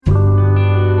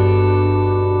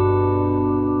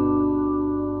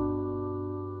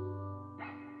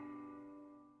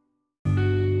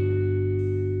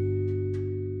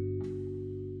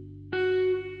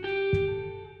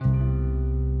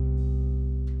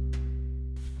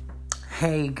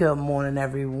Hey, good morning,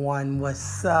 everyone.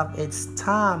 What's up? It's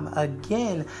time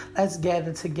again. Let's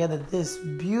gather together this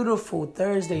beautiful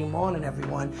Thursday morning,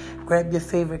 everyone. Grab your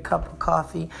favorite cup of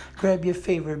coffee, grab your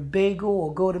favorite bagel,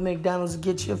 or go to McDonald's and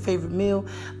get your favorite meal.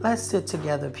 Let's sit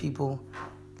together, people.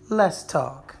 Let's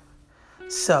talk.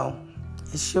 So,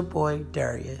 it's your boy,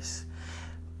 Darius,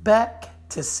 back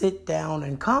to sit down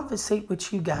and conversate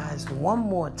with you guys one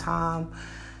more time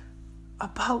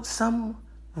about some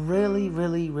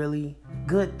really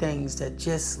good things that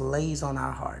just lays on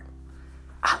our heart.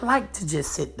 I like to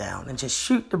just sit down and just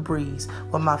shoot the breeze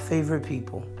with my favorite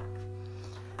people.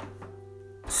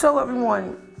 So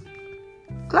everyone,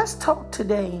 let's talk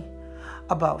today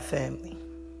about family.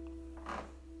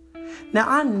 Now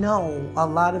I know a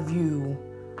lot of you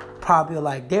probably are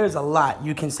like, there's a lot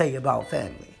you can say about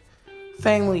family.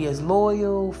 Family is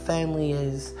loyal. Family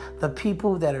is the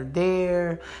people that are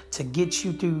there to get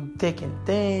you through thick and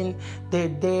thin. They're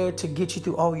there to get you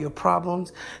through all your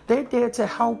problems. They're there to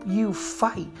help you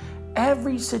fight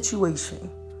every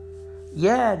situation.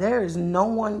 Yeah, there is no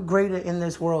one greater in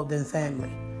this world than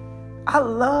family. I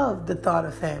love the thought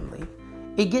of family.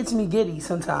 It gets me giddy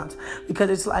sometimes because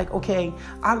it's like, okay,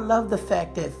 I love the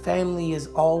fact that family is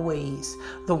always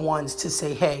the ones to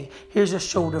say, hey, here's a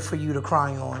shoulder for you to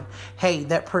cry on. Hey,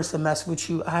 that person messed with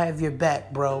you. I have your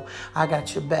back, bro. I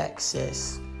got your back,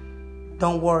 sis.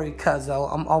 Don't worry,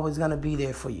 cuzzo. I'm always going to be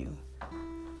there for you.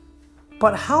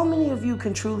 But how many of you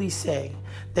can truly say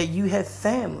that you have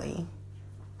family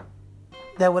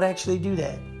that would actually do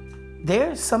that?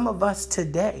 There's some of us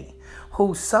today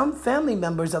who some family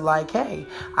members are like, hey,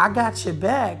 I got your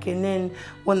back. And then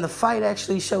when the fight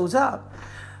actually shows up,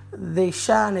 they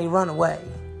shy and they run away.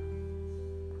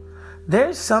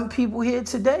 There's some people here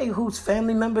today whose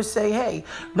family members say, hey,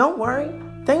 don't worry,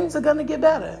 things are going to get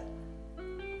better.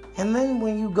 And then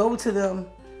when you go to them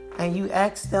and you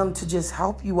ask them to just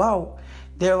help you out,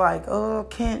 they're like, oh,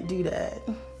 can't do that.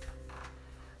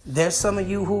 There's some of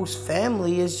you whose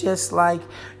family is just like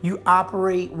you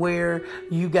operate where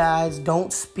you guys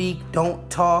don't speak, don't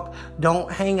talk,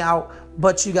 don't hang out,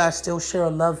 but you guys still share a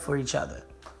love for each other.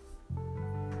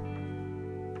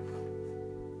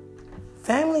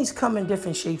 Families come in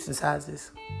different shapes and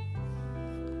sizes,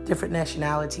 different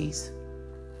nationalities.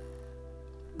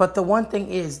 But the one thing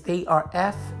is they are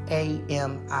F-A-M-I-L-Y.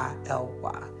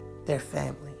 They're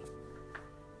family.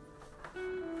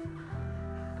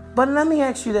 But let me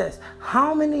ask you this.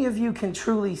 How many of you can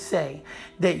truly say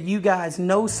that you guys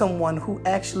know someone who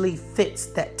actually fits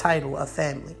that title of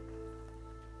family?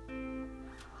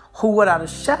 Who, without a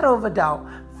shadow of a doubt,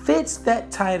 fits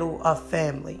that title of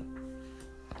family?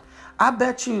 I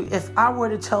bet you if I were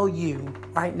to tell you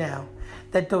right now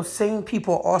that those same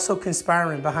people are also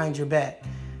conspiring behind your back,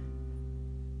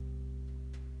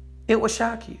 it would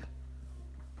shock you.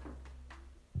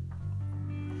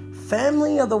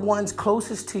 Family are the ones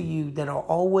closest to you that will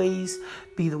always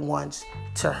be the ones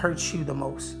to hurt you the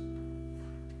most.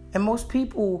 And most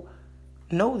people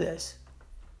know this.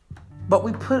 But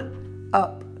we put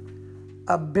up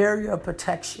a barrier of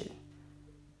protection.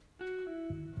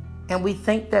 And we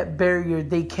think that barrier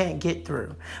they can't get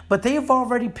through. But they have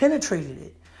already penetrated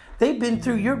it. They've been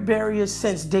through your barriers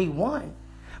since day one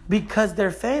because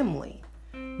they're family.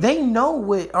 They know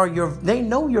they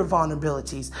know your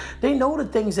vulnerabilities. They know the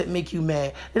things that make you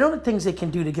mad. They know the things they can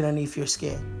do to get underneath your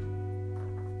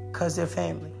skin. Because they're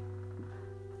family.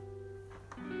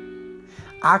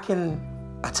 I can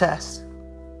attest.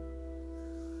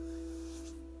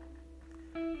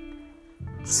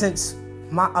 Since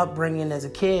my upbringing as a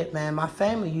kid, man, my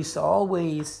family used to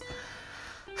always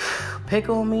pick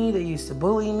on me. They used to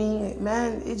bully me.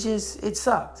 Man, it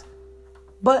sucked.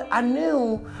 But I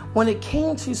knew when it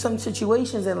came to some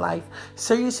situations in life,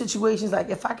 serious situations, like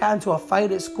if I got into a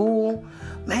fight at school,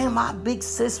 man, my big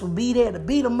sis would be there to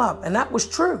beat them up. And that was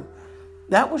true.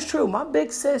 That was true. My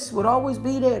big sis would always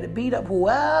be there to beat up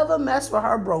whoever messed with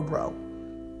her bro.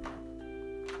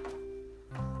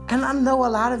 And I know a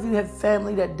lot of you have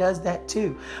family that does that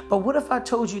too. But what if I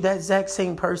told you that exact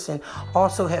same person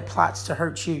also had plots to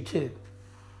hurt you too?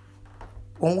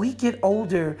 When we get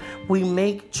older, we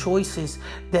make choices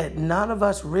that none of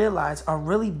us realize are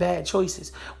really bad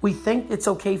choices. We think it's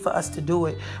okay for us to do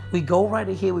it. We go right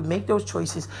ahead, we make those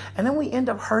choices, and then we end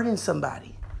up hurting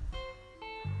somebody.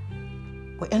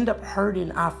 We end up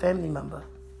hurting our family member.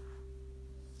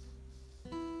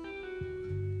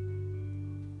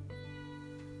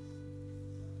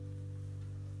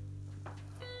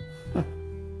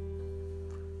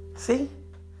 See?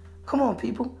 Come on,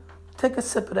 people. Take a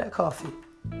sip of that coffee.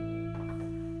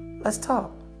 Let's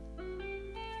talk.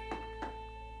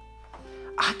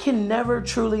 I can never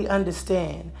truly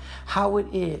understand how it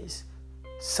is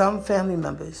some family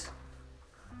members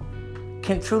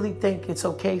can truly think it's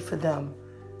okay for them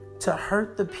to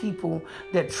hurt the people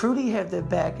that truly have their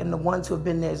back and the ones who have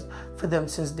been there for them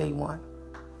since day one.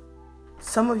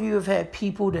 Some of you have had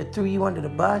people that threw you under the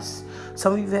bus.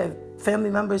 Some of you have had family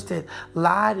members that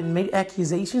lied and made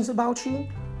accusations about you.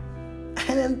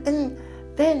 And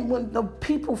then when the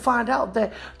people find out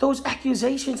that those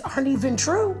accusations aren't even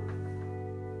true,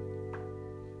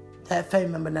 that family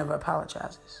member never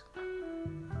apologizes.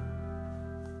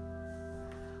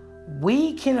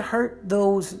 We can hurt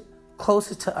those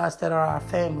closest to us that are our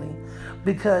family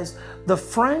because the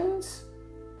friends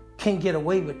can get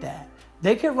away with that.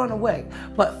 They can run away,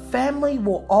 but family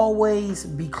will always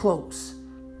be close.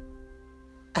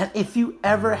 And if you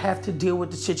ever have to deal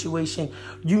with the situation,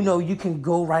 you know you can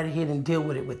go right ahead and deal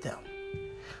with it with them.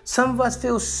 Some of us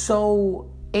feel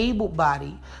so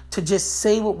able-bodied to just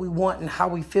say what we want and how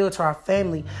we feel to our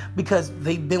family because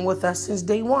they've been with us since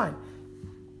day one.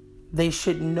 They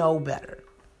should know better.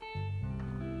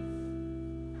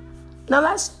 Now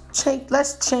let's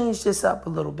change this up a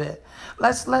little bit.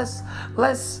 Let's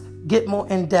get more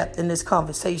in depth in this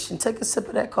conversation. Take a sip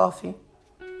of that coffee.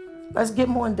 Let's get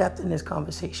more in depth in this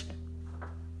conversation.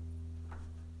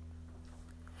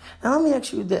 Now let me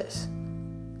ask you this.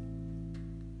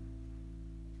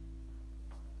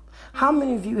 How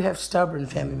many of you have stubborn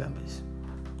family members?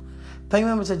 Family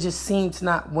members that just seem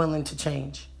not willing to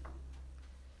change.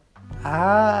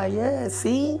 Yeah,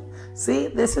 see,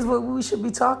 this is what we should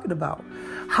be talking about.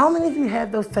 How many of you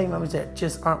have those family members that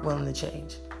just aren't willing to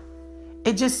change?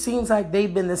 It just seems like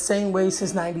they've been the same way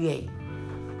since 98.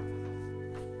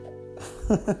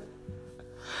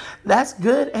 That's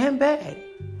good and bad.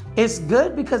 It's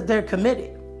good because they're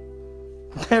committed.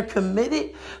 They're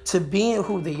committed to being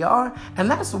who they are, and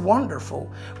that's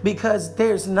wonderful because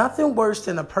there's nothing worse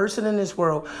than a person in this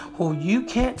world who you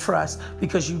can't trust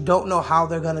because you don't know how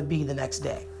they're going to be the next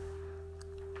day.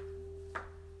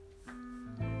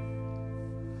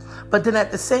 But then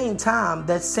at the same time,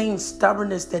 that same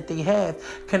stubbornness that they have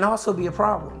can also be a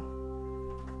problem.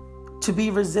 To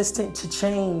be resistant to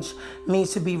change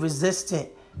means to be resistant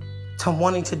to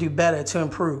wanting to do better, to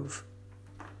improve.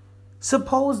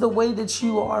 Suppose the way that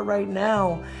you are right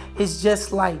now is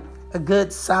just like a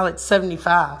good solid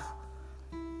 75.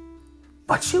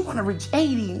 But you want to reach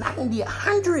 80, 90,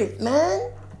 100,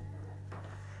 man.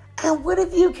 And what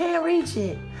if you can't reach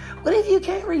it? What if you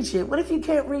can't reach it? What if you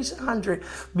can't reach 100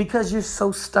 because you're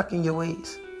so stuck in your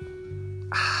ways?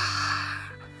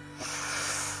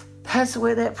 That's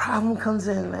where that problem comes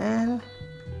in, man.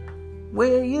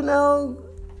 Where,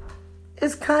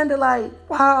 it's kind of like,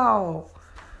 wow.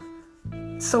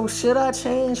 So should I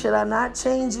change? Should I not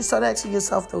change? You start asking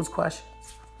yourself those questions.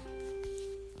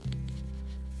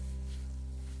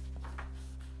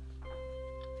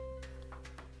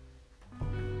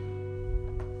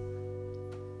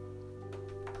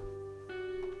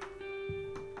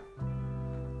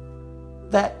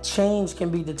 That change can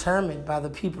be determined by the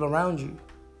people around you,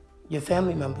 your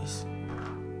family members.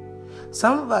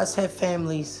 Some of us have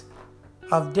families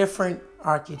of different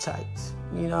archetypes,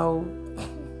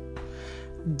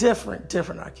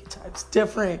 different archetypes,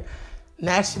 different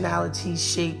nationalities,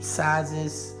 shapes,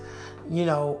 sizes,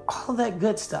 all that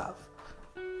good stuff.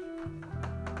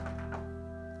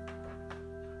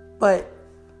 But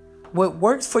what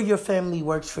works for your family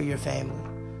works for your family.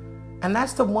 And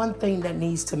that's the one thing that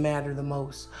needs to matter the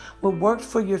most. What works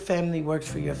for your family works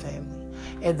for your family.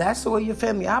 If that's the way your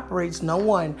family operates, no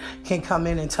one can come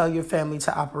in and tell your family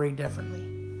to operate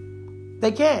differently.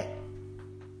 They can't.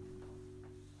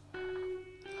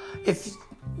 If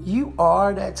you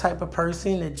are that type of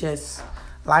person that just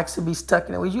likes to be stuck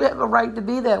in it, you have a right to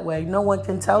be that way. No one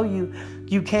can tell you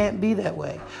you can't be that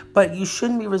way. But you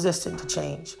shouldn't be resistant to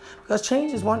change because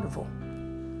change is wonderful.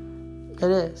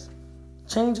 It is.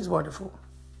 Change is wonderful.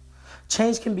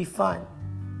 Change can be fun.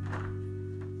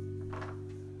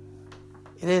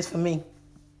 It is for me.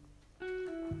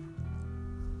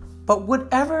 But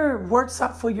whatever works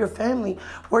out for your family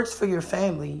works for your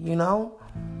family,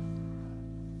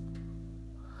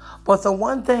 But the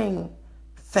one thing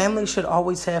family should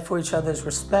always have for each other is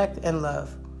respect and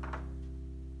love.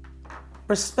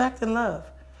 Respect and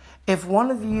love. If one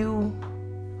of you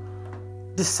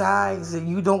decides that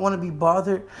you don't want to be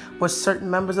bothered with certain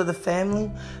members of the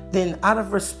family, then out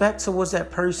of respect towards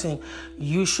that person,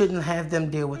 you shouldn't have them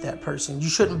deal with that person. You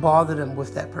shouldn't bother them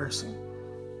with that person.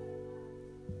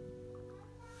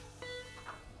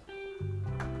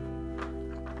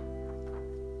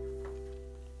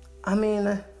 I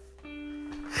mean,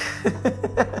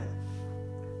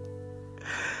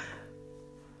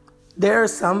 There are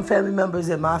some family members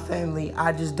in my family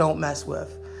I just don't mess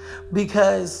with.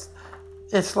 Because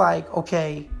it's like,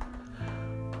 okay,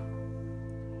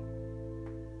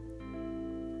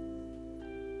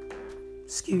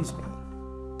 excuse me,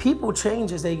 people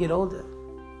change as they get older.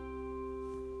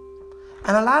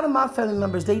 And a lot of my family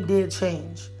members, they did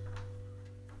change.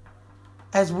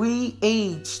 As we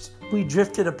aged, we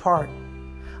drifted apart.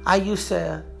 I used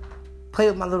to play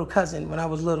with my little cousin when I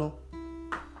was little.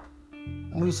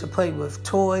 We used to play with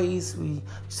toys. We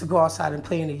used to go outside and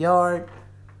play in the yard.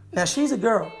 Now, she's a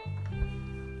girl.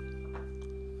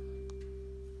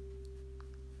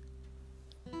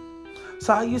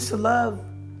 So I used to love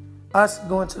us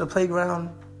going to the playground,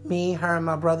 me, her, and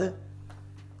my brother.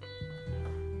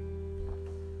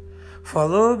 For a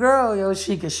little girl, yo,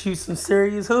 she could shoot some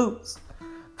serious hoops.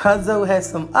 Cuzzo had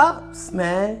some ups,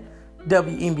 man.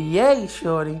 WNBA,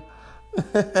 shorty.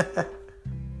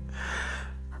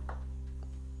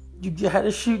 You had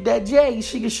to shoot that J.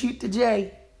 She could shoot the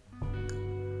J.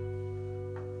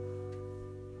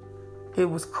 It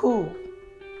was cool.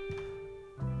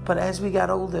 But as we got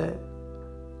older,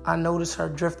 I noticed her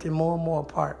drifting more and more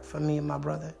apart from me and my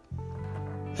brother.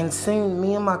 And soon,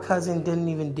 me and my cousin didn't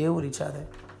even deal with each other.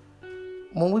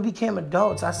 When we became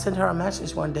adults, I sent her a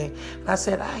message one day. And I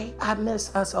said, I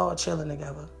miss us all chilling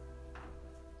together.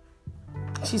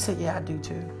 She said, yeah, I do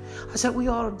too. I said, we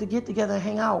all to get together and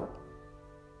hang out.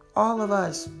 All of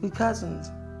us, we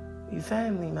cousins. We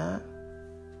family, man.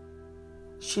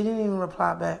 She didn't even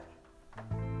reply back.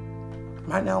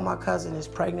 Right now, my cousin is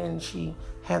pregnant and she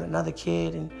had another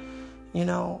kid. And, you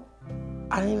know,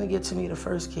 I didn't even get to meet the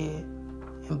first kid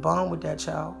and bond with that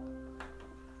child.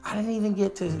 I didn't even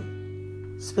get to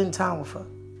spend time with her.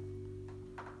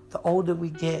 The older we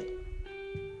get,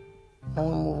 when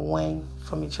we move away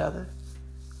from each other.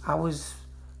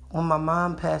 When my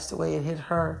mom passed away, it hit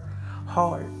her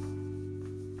hard.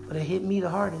 But it hit me the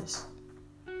hardest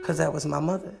because that was my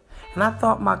mother. And I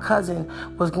thought my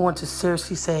cousin was going to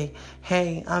seriously say,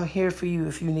 hey, I'm here for you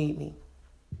if you need me.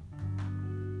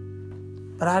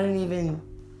 But I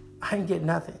didn't get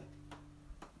nothing.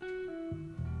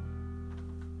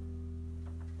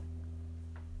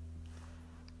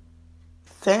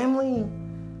 Family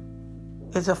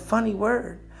is a funny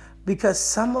word because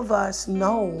some of us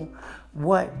know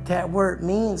what that word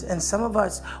means and some of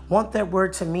us want that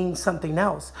word to mean something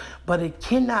else. But it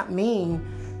cannot mean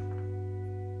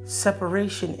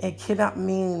separation. It cannot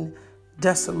mean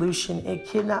dissolution. It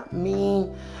cannot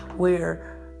mean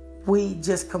where we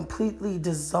just completely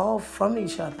dissolve from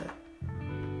each other.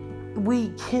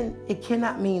 It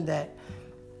cannot mean that.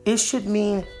 It should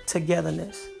mean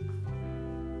togetherness.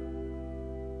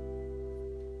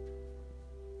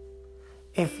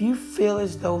 If you feel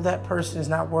as though that person is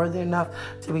not worthy enough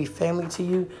to be family to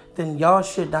you, then y'all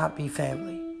should not be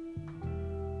family.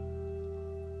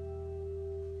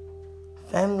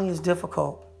 Family is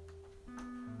difficult.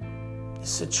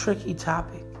 It's a tricky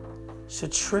topic. It's a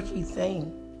tricky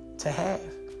thing to have.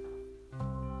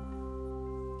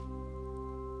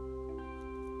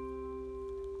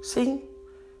 See,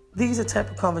 these are the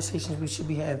type of conversations we should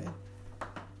be having.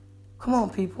 Come on,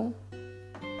 people.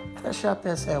 Fresh out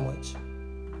that sandwich.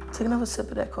 Take another sip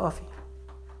of that coffee.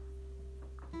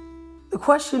 The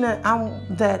question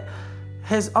that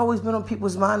has always been on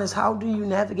people's mind is, how do you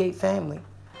navigate family?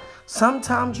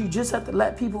 Sometimes you just have to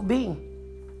let people be.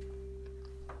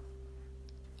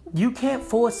 You can't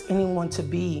force anyone to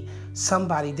be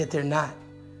somebody that they're not.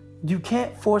 You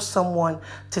can't force someone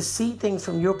to see things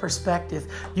from your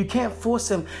perspective. You can't force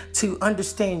them to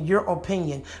understand your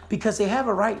opinion because they have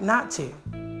a right not to.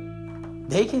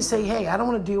 They can say, hey, I don't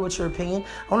want to deal with your opinion.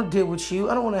 I want to deal with you.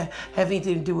 I don't want to have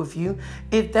anything to do with you.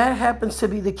 If that happens to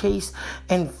be the case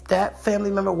and that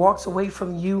family member walks away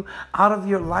from you out of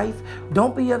your life,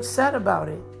 don't be upset about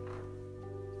it.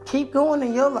 Keep going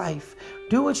in your life.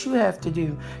 Do what you have to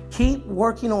do. Keep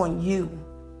working on you.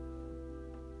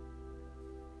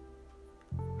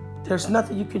 There's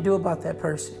nothing you can do about that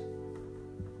person.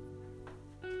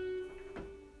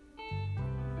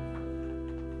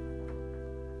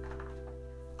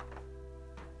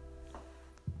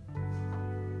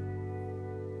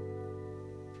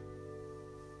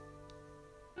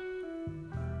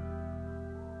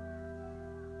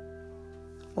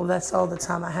 Well, that's all the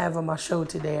time I have on my show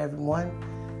today,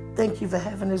 everyone. Thank you for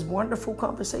having this wonderful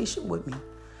conversation with me.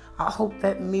 I hope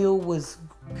that meal was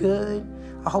good.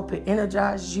 I hope it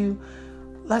energized you.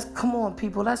 Come on,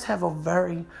 people. Let's have a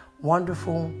very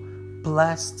wonderful,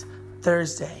 blessed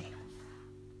Thursday.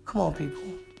 Come on, people.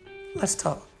 Let's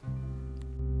talk.